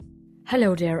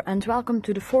Hello there, and welcome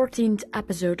to the 14th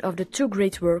episode of the Too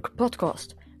Great Work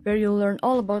podcast, where you'll learn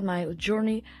all about my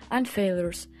journey and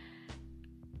failures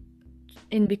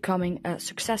in becoming a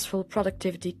successful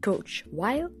productivity coach,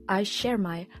 while I share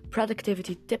my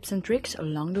productivity tips and tricks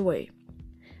along the way.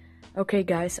 Okay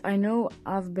guys, I know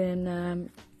I've been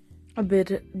a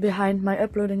bit behind my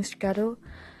uploading schedule,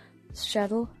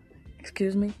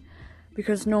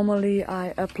 because normally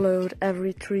I upload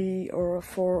every 3 or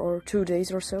 4 or 2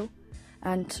 days or so.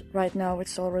 And right now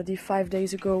it's already 5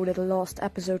 days ago that the last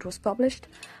episode was published,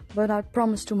 but I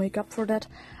promise to make up for that.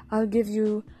 I'll give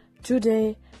you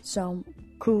today some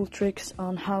cool tricks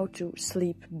on how to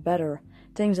sleep better.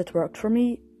 Things that worked for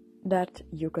me that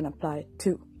you can apply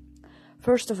too.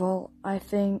 First of all, I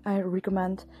think I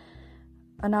recommend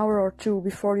an hour or two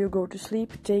before you go to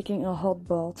sleep taking a hot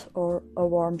bath or a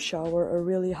warm shower, a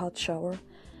really hot shower.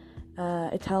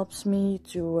 It helps me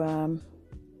to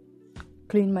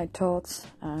clean my thoughts,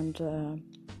 and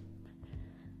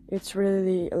it's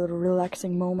really a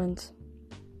relaxing moment.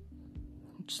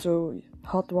 So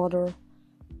hot water,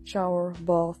 shower,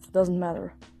 bath, doesn't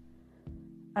matter.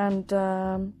 And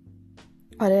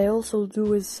what I also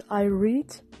do is I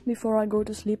read before I go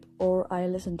to sleep, or I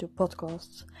listen to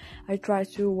podcasts. I try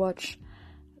to watch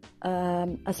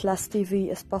as less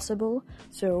TV as possible,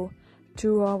 so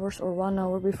 2 hours or 1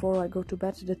 hour before I go to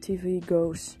bed the TV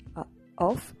goes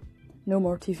off. No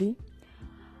more TV.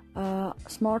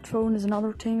 Smartphone is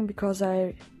another thing, because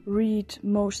I read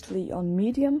mostly on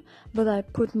Medium, but I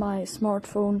put my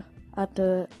smartphone at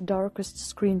the darkest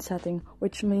screen setting,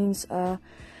 which means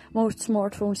most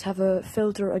smartphones have a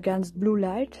filter against blue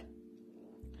light.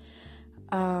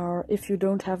 If you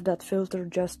don't have that filter,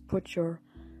 just put your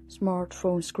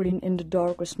smartphone screen in the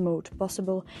darkest mode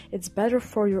possible. It's better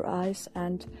for your eyes,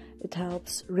 and it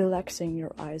helps relaxing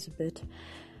your eyes a bit.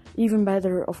 Even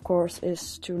better, of course,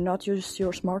 is to not use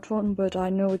your smartphone, but I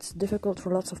know it's difficult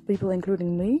for lots of people,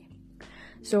 including me.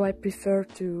 So I prefer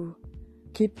to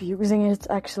keep using it,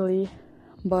 actually,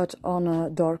 but on a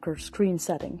darker screen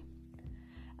setting.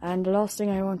 And the last thing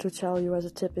I want to tell you as a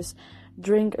tip is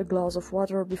drink a glass of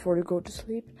water before you go to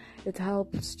sleep. It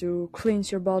helps to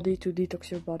cleanse your body, to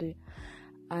detox your body.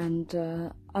 And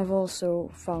I've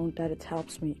also found that it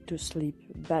helps me to sleep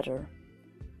better.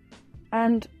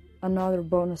 And another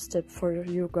bonus tip for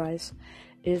you guys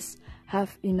is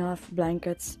have enough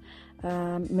blankets.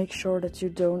 Make sure that you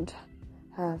don't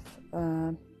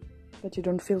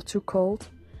feel too cold.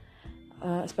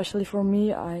 Especially for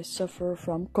me, I suffer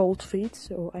from cold feet,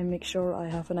 so I make sure I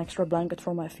have an extra blanket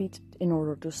for my feet in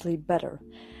order to sleep better.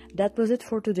 That was it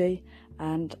for today,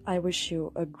 and I wish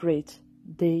you a great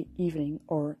day, evening,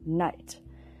 or night.